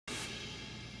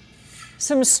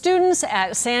Some students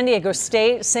at San Diego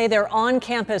State say their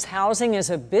on-campus housing is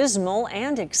abysmal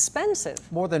and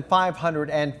expensive. More than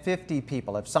 550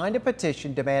 people have signed a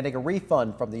petition demanding a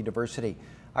refund from the university.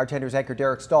 Our 10 News anchor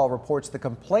Derek Stahl reports the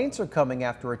complaints are coming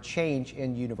after a change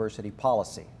in university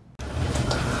policy.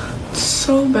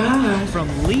 So bad.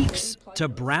 From leaks to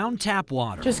brown tap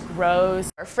water. Just gross.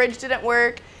 Our fridge didn't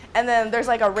work, and then there's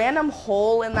like a random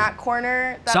hole in that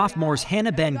corner. Sophomores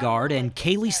Hannah Bengard and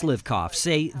Kaylee Slivkoff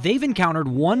say they've encountered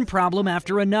one problem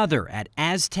after another at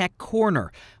Aztec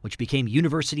Corner, which became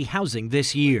university housing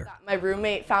this year. My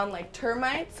roommate found like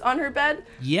termites on her bed.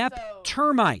 Yep,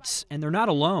 termites, and they're not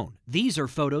alone. These are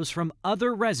photos from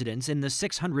other residents in the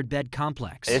 600-bed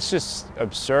complex. It's just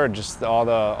absurd, just all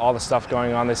the stuff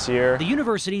going on this year. The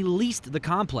university leased the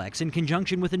complex in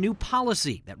conjunction with a new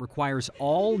policy that requires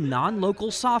all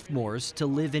non-local sophomores to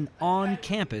live in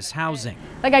on-campus housing.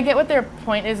 Like, I get what their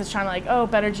point is trying to like, oh,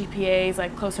 better GPAs,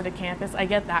 like closer to campus. I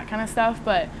get that kind of stuff,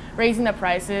 but raising the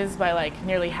prices by like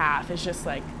nearly half is just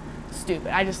like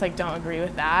stupid. I just like don't agree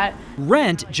with that.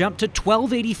 Rent jumped to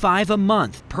 $1,285 a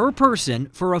month per person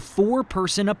for a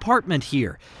 4-person apartment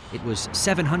here. It was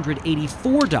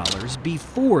 $784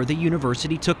 before the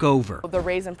university took over. The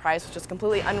raise in price was just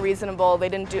completely unreasonable. They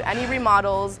didn't do any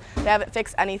remodels. They haven't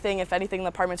fixed anything. If anything, the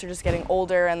apartments are just getting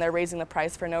older and they're raising the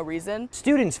price for no reason.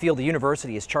 Students feel the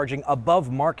university is charging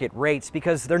above market rates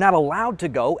because they're not allowed to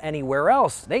go anywhere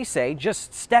else. They say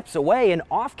just steps away in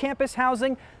off-campus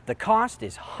housing, the cost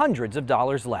is hundreds of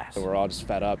dollars less. We're all just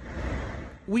fed up.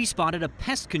 We spotted a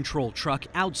pest control truck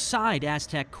outside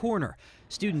Aztec Corner.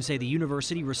 Students say the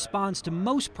university responds to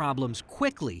most problems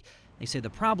quickly. They say the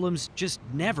problems just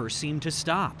never seem to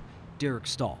stop. Derek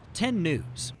Stahl, 10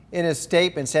 News. In a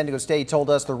statement, San Diego State told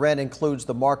us the rent includes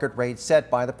the market rate set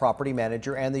by the property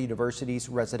manager and the university's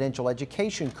residential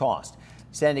education cost.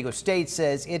 San Diego State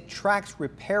says it tracks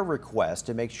repair requests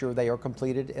to make sure they are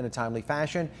completed in a timely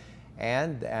fashion,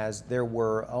 and as there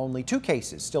were only 2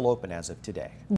 cases still open as of today.